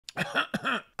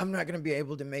I'm not going to be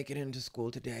able to make it into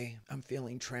school today. I'm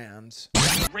feeling trans.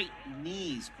 Great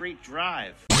knees, great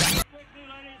drive.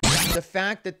 The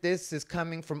fact that this is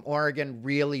coming from Oregon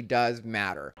really does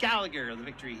matter. Gallagher, the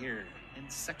victory here in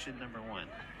section number 1.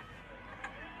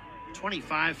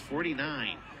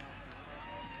 25-49.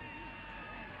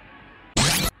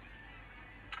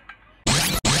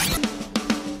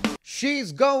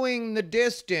 She's going the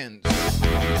distance.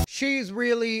 She's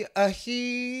really a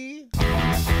he.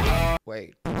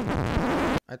 Wait.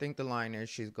 I think the line is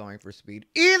she's going for speed.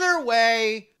 Either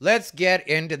way, let's get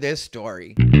into this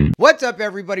story. What's up,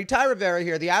 everybody? Ty Rivera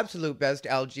here, the absolute best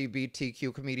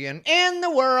LGBTQ comedian in the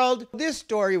world. This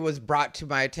story was brought to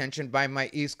my attention by my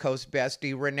East Coast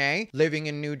bestie, Renee, living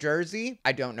in New Jersey.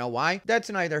 I don't know why. That's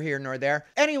neither here nor there.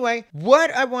 Anyway,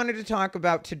 what I wanted to talk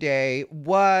about today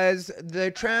was the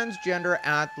transgender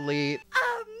athlete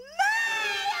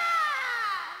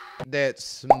that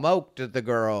smoked the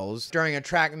girls during a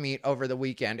track meet over the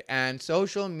weekend, and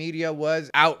social media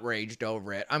was outraged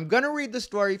over it. I'm gonna read the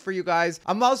story for you guys.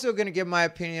 I'm also gonna give my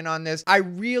opinion on this. I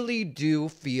really do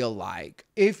feel like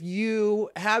if you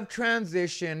have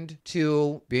transitioned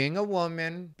to being a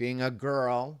woman, being a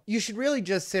girl, you should really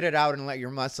just sit it out and let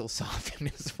your muscles soften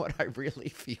is what I really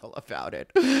feel about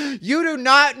it. You do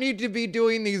not need to be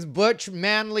doing these butch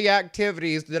manly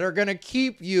activities that are gonna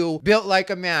keep you built like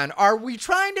a man. Are we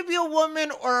trying to be a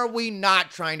woman or are we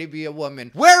not trying to be a woman?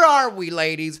 Where are we,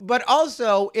 ladies? But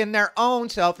also, in their own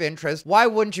self-interest, why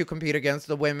wouldn't you compete against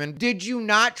the women? Did you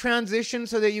not transition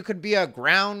so that you could be a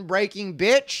groundbreaking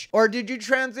bitch? Or did you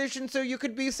transition so you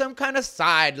could be some kind of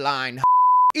sideline?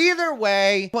 Either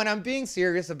way, when I'm being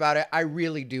serious about it, I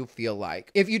really do feel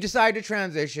like if you decide to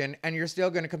transition and you're still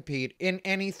going to compete in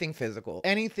anything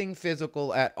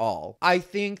physical at all, I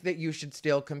think that you should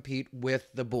still compete with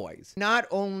the boys. Not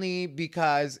only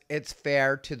because it's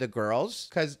fair to the girls,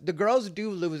 because the girls do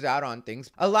lose out on things.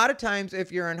 A lot of times,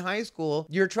 if you're in high school,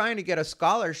 you're trying to get a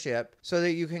scholarship so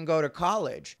that you can go to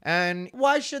college. And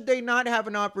why should they not have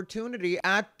an opportunity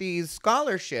at these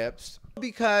scholarships?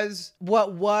 Because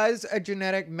what was a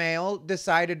genetic male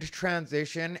decided to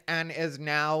transition and is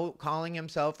now calling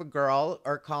himself a girl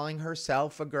or calling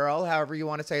herself a girl, however you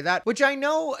want to say that, which I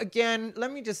know, again,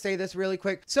 let me just say this really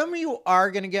quick. Some of you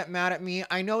are going to get mad at me.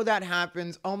 I know that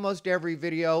happens almost every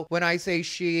video when I say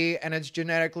she and it's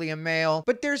genetically a male,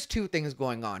 but there's two things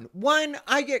going on. One,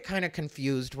 I get kind of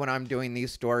confused when I'm doing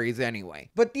these stories anyway.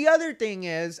 But the other thing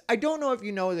is, I don't know if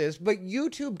you know this, but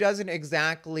YouTube doesn't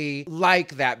exactly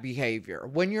like that behavior.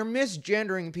 When you're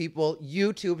misgendering people,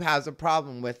 YouTube has a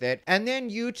problem with it, and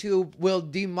then YouTube will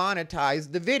demonetize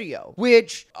the video,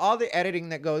 which all the editing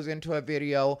that goes into a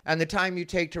video and the time you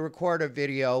take to record a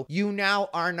video, you now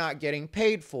are not getting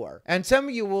paid for. And some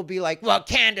of you will be like, well,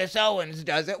 Candace Owens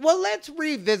does it. Well, let's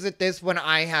revisit this when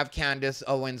I have Candace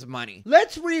Owens money.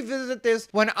 Let's revisit this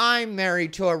when I'm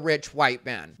married to a rich white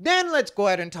man. Then let's go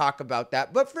ahead and talk about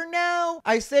that. But for now,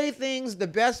 I say things the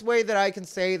best way that I can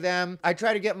say them. I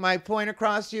try to get my point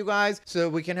across to you guys so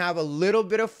we can have a little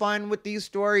bit of fun with these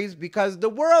stories, because the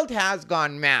world has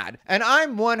gone mad and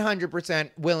I'm 100%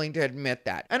 willing to admit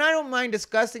that, and I don't mind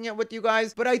discussing it with you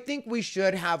guys, but I think we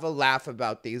should have a laugh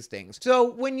about these things.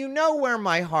 So when you know where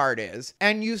my heart is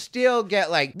and you still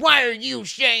get like, why are you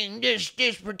saying this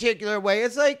particular way?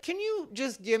 It's like, can you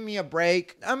just give me a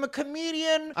break? I'm a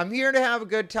comedian. I'm here to have a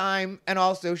good time and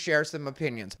also share some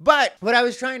opinions. But what I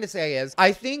was trying to say is,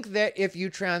 I think that if you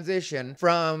transition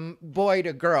from boy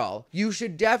to girl, you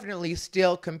should definitely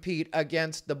still compete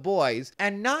against the boys.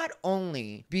 And not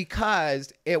only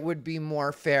because it would be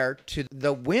more fair to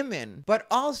the women, but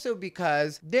also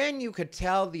because then you could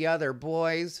tell the other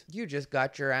boys, you just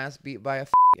got your ass beat by a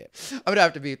I'm gonna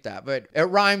have to beat that, but it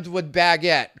rhymes with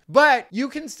baguette. But you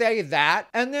can say that,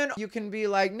 and then you can be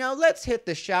like, now let's hit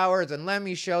the showers and let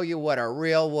me show you what a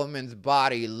real woman's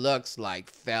body looks like,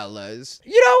 fellas.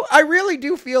 You know, I really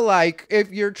do feel like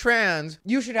if you're trans,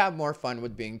 you should have more fun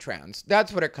with being trans.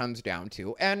 That's what it comes down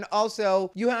to. And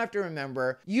also, you have to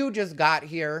remember, you just got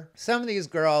here. Some of these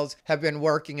girls have been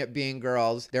working at being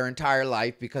girls their entire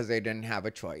life because they didn't have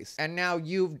a choice. And now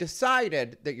you've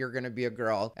decided that you're gonna be a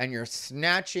girl, and you're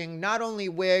snatching not only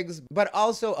wigs, but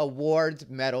also awards,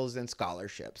 medals, and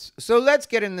scholarships. So let's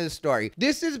get into this story.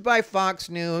 This is by Fox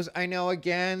News. I know,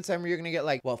 again, some of you are gonna get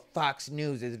like, well, Fox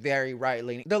News is very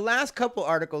right-leaning. The last couple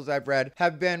articles I've read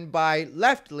have been by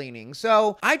left-leaning.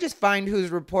 So I just find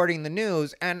who's reporting the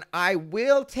news, and I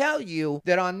will tell you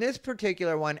that on this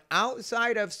particular one,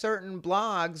 outside of certain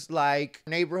blogs like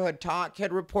Neighborhood Talk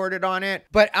had reported on it,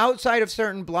 but outside of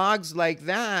certain blogs like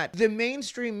that, the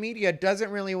mainstream media doesn't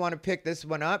really want to pick this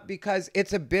one up because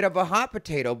it's a bit of a hot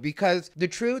potato, because the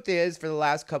truth is, for the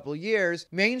last couple of years,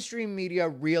 mainstream media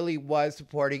really was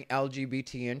supporting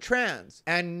LGBT and trans.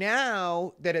 And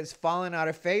now that it's fallen out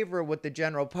of favor with the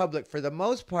general public for the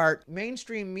most part,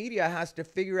 mainstream media has to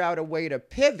figure out a way to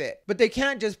pivot. But they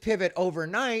can't just pivot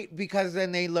overnight, because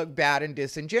then they look bad and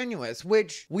disingenuous,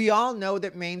 which we all know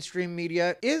that mainstream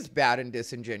media is bad and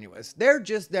disingenuous. They're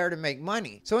just there to make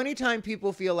money. So anytime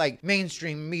people feel like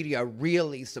mainstream media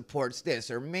really supports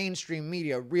this or mainstream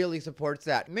media really supports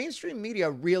that, mainstream media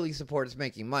really supports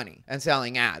making money and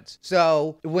selling ads.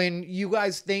 So when you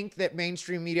guys think that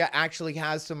mainstream media actually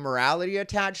has some morality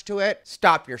attached to it,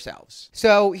 stop yourselves.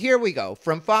 So here we go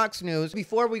from Fox News.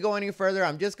 Before we go any further,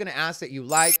 I'm just going to ask that you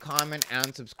like, comment,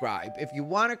 and subscribe. If you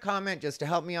want to comment just to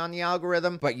help me on the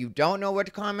algorithm, but you don't know what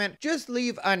to comment, just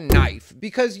leave a knife,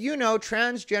 because you know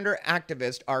transgender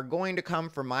activists are going to come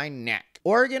for my neck.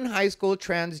 Oregon high school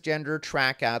transgender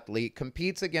track athlete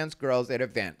competes against girls at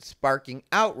event, sparking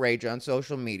outrage on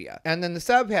social media. And then the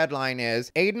subheadline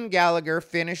is, Aiden Gallagher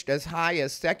finished as high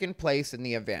as second place in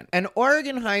the event. An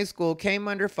Oregon high school came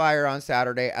under fire on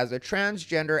Saturday as a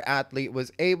transgender athlete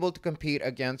was able to compete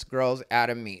against girls at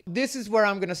a meet. This is where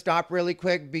I'm going to stop really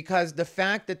quick, because the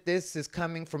fact that this is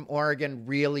coming from Oregon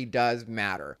really does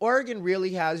matter. Oregon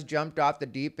really has jumped off the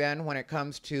deep end when it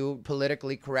comes to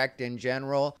politically correct in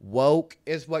general. Woke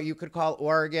is what you could call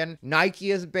Oregon.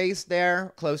 Nike is based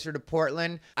there, closer to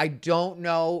Portland. I don't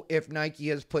know if Nike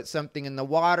has put something in the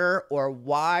water or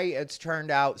why it's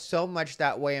turned out so much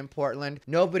that way in Portland.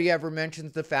 Nobody ever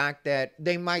mentions the fact that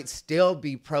they might still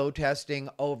be protesting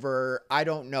over I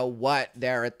don't know what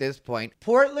there at this point.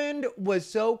 Portland was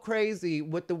so crazy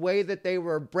with the way that they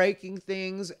were breaking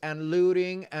things and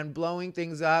looting and blowing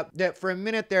things up that for a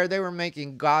minute there they were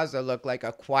making Gaza look like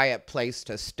a quiet place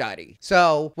to study.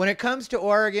 So when it comes to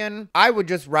Oregon, I would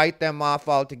just write them off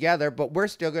altogether, but we're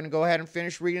still going to go ahead and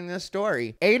finish reading this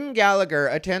story. Aiden Gallagher,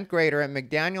 a 10th grader at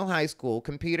McDaniel High School,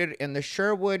 competed in the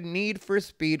Sherwood Need for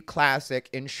Speed Classic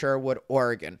in Sherwood,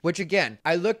 Oregon, which again,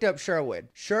 I looked up Sherwood.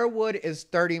 Sherwood is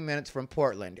 30 minutes from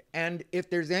Portland. And if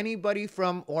there's anybody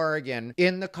from Oregon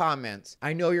in the comments,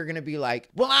 I know you're going to be like,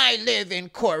 well, I live in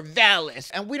Corvallis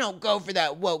and we don't go for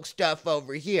that woke stuff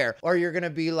over here. Or you're going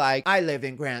to be like, I live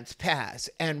in Grants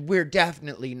Pass and we're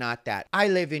definitely not that. I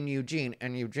live in Eugene,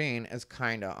 and Eugene is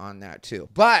kind of on that too.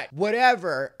 But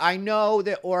whatever, I know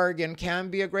that Oregon can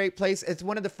be a great place. It's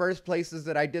one of the first places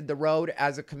that I did the road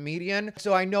as a comedian.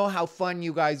 So I know how fun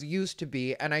you guys used to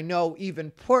be. And I know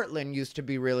even Portland used to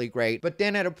be really great. But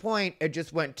then at a point, it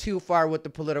just went too far with the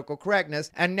political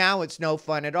correctness. And now it's no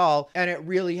fun at all. And it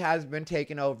really has been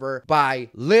taken over by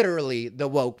literally the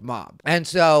woke mob. And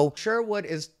so Sherwood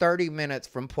is 30 minutes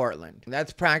from Portland.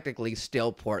 That's practically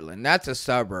still Portland. That's a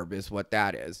suburb is what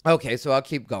that is. Okay, so I'll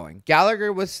keep going.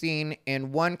 Gallagher was seen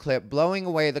in one clip blowing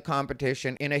away the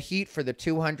competition in a heat for the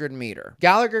 200 meter.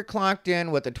 Gallagher clocked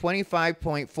in with a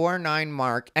 25.49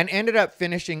 mark and ended up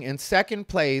finishing in second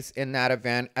place in that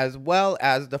event, as well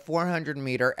as the 400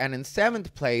 meter, and in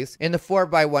 7th place in the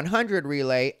 4x100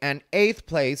 relay and 8th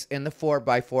place in the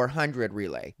 4x400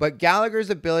 relay. But Gallagher's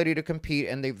ability to compete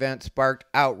in the event sparked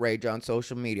outrage on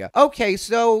social media. Okay,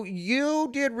 so you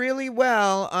did really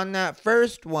well on that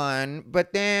first one,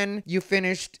 but then you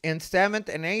finished in 7th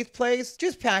and 8th place.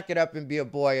 Just pack it up and be a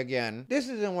boy again. This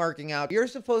isn't working out. You're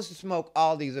supposed to smoke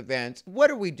all these events.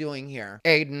 What are we doing here?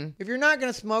 Aiden, if you're not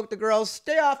gonna smoke the girls,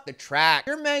 stay off the track.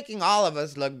 You're making all of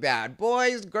us look bad.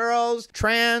 Boys, girls,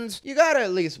 trans, you gotta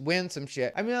at least win some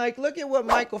shit. I mean, like, look at what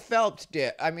Michael Phelps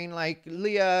did. I mean, like,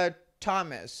 Leah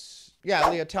Thomas. Yeah,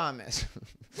 Leah Thomas.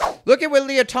 Look at what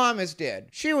Leah Thomas did.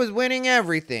 She was winning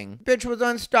everything. Bitch was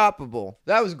unstoppable.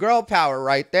 That was girl power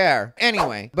right there.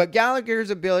 Anyway, but Gallagher's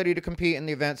ability to compete in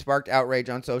the event sparked outrage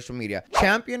on social media.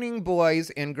 Championing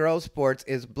boys in girls' sports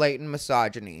is blatant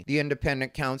misogyny, the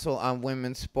Independent Council on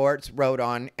Women's Sports wrote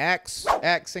on X,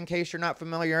 in case you're not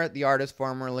familiar, the artist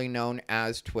formerly known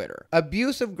as Twitter.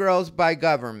 Abuse of girls by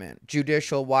government,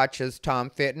 Judicial Watch's Tom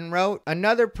Fitton wrote.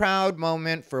 Another proud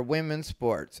moment for women's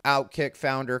sports, Outkick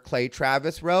founder Clay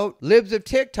Travis wrote. Libs of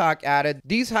TikTok added,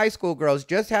 these high school girls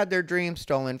just had their dreams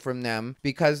stolen from them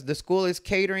because the school is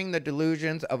catering the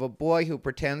delusions of a boy who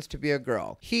pretends to be a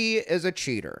girl. He is a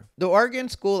cheater. The Oregon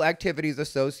School Activities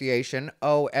Association,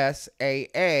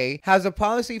 OSAA, has a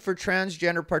policy for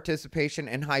transgender participation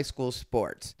in high school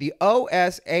sports. The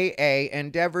OSAA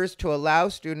endeavors to allow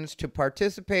students to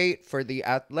participate for the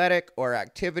athletic or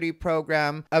activity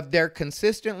program of their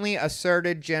consistently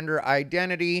asserted gender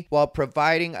identity while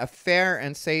providing a fair and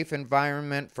and safe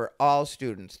environment for all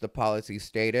students, the policy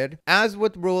stated. As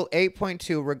with Rule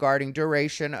 8.2 regarding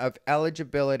duration of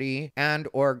eligibility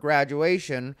and/or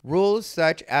graduation, rules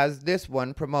such as this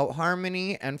one promote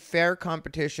harmony and fair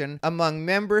competition among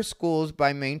member schools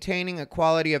by maintaining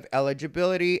equality of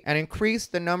eligibility and increase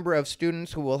the number of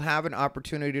students who will have an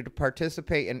opportunity to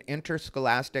participate in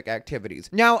interscholastic activities.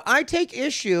 Now, I take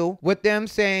issue with them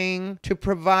saying to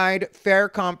provide fair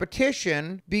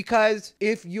competition, because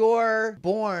if you're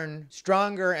born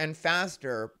stronger and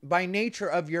faster by nature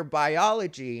of your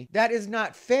biology, that is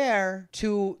not fair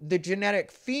to the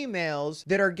genetic females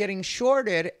that are getting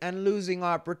shorted and losing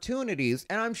opportunities.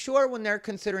 And I'm sure when they're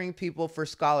considering people for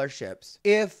scholarships,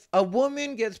 if a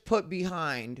woman gets put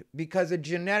behind because a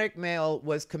genetic male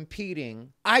was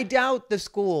competing, I doubt the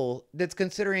school that's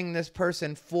considering this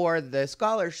person for the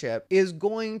scholarship is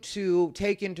going to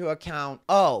take into account,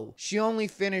 oh, she only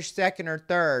finished second or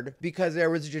third because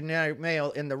there was a genetic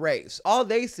male in the race. All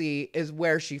they see is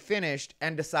where she finished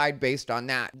and decide based on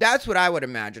that. That's what I would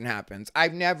imagine happens.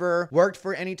 I've never worked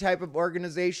for any type of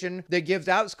organization that gives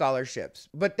out scholarships,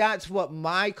 but that's what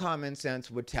my common sense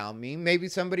would tell me. Maybe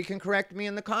somebody can correct me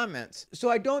in the comments. So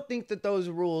I don't think that those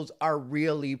rules are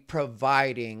really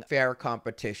providing fair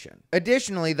competition.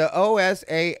 Additionally, the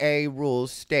OSAA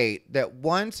rules state that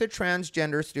once a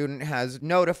transgender student has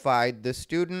notified the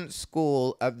student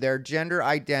school of their gender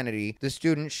identity, the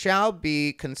student shall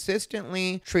be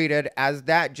consistently treated as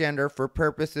that gender for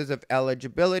purposes of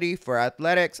eligibility for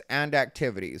athletics and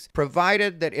activities,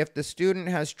 provided that if the student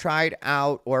has tried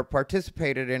out or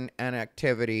participated in an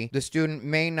activity, the student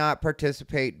may not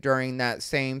participate during that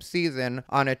same season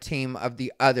on a team of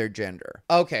the other gender.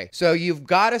 Okay, so you've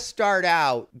got to start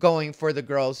out going for the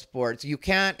girls' sports. You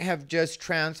can't have just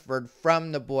transferred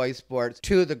from the boys' sports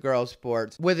to the girls'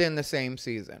 sports within the same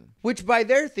season, which by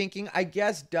their thinking, I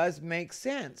guess, does make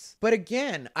sense. But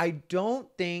again, I don't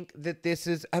think that this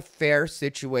is a fair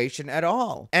situation at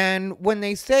all. And when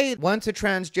they say once a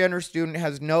transgender student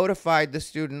has notified the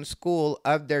student school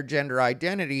of their gender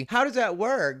identity, how does that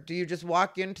work? Do you just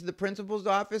walk into the principal's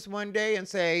office one day and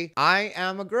say, I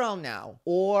am a girl now?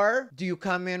 Or do you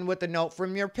come in with a note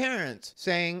from your parents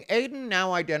saying, Aiden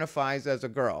now identifies as a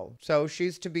girl, so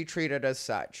she's to be treated as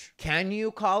such? Can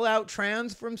you call out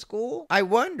trans from school? I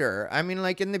wonder. I mean,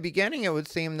 like in the beginning, it would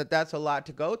seem that that's a lot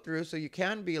to go through, so you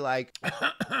can be like,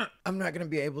 I'm not going to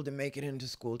be able to make it into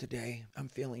school today. I'm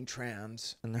feeling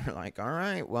trans. And they're like, all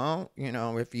right, well, you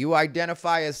know, if you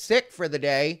identify as sick for the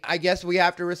day, I guess we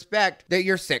have to respect that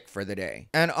you're sick for the day.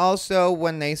 And also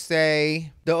when they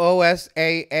say the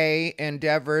OSAA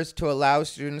endeavors to allow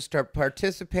students to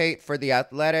participate for the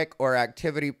athletic or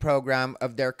activity program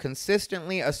of their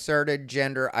consistently asserted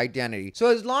gender identity. So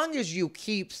as long as you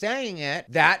keep saying it,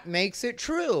 that makes it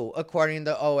true, according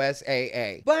to the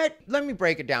OSAA. But let me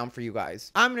break it down for you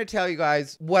guys. I'm going to tell you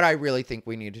guys what I really think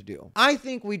we need to do. I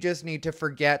think we just need to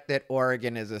forget that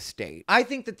Oregon is a state. I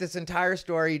think that this entire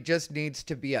story just needs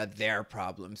to be a their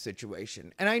problem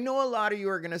situation. And I know a lot of you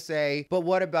are going to say, but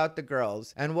what about the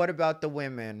girls? And what about the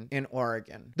women in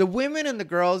Oregon? The women and the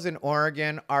girls in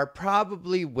Oregon are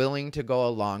probably willing to go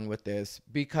along with this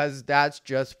because that's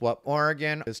just what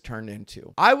Oregon has turned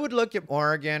into. I would look at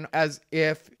Oregon as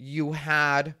if you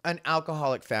had an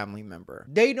alcoholic family member.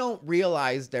 They don't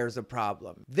realize there's a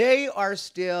problem. They are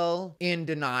still in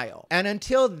denial. And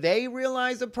until they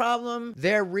realize a problem,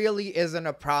 there really isn't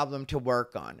a problem to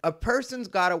work on. A person's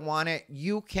got to want it.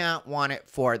 You can't want it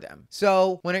for them.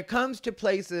 So when it comes to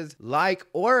places like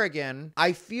Oregon,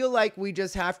 I feel like we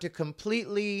just have to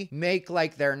completely make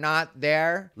like they're not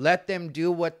there, let them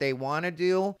do what they want to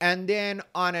do, and then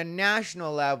on a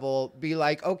national level be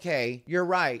like, okay, you're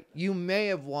right. You may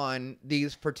have won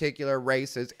these particular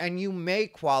races and you may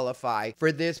qualify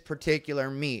for this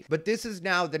particular meet, but this is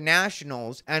now the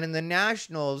nationals, and in the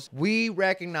nationals we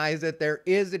recognize that there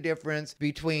is a difference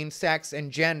between sex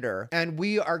and gender, and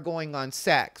we are going on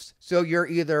sex. So you're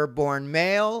either born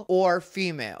male or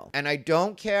female, and I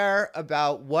don't care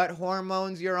about what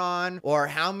hormones you're on or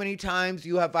how many times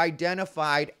you have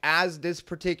identified as this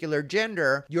particular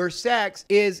gender. Your sex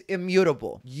is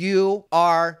immutable. You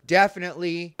are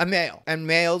definitely a male, and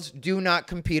males do not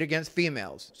compete against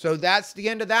females. So that's the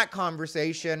end of that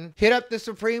conversation. Hit up the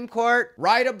Supreme Court,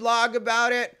 write a blog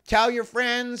about it, tell your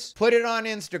friends, put it on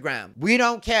Instagram. We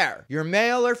don't care. You're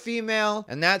male or female,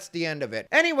 and that's the end of it.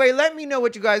 Anyway, let me know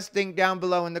what you guys think down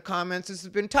below in the comments. This has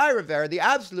been Ty Rivera, the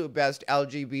absolute best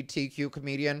LGBTQ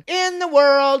comedian in the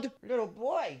world. Little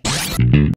boy.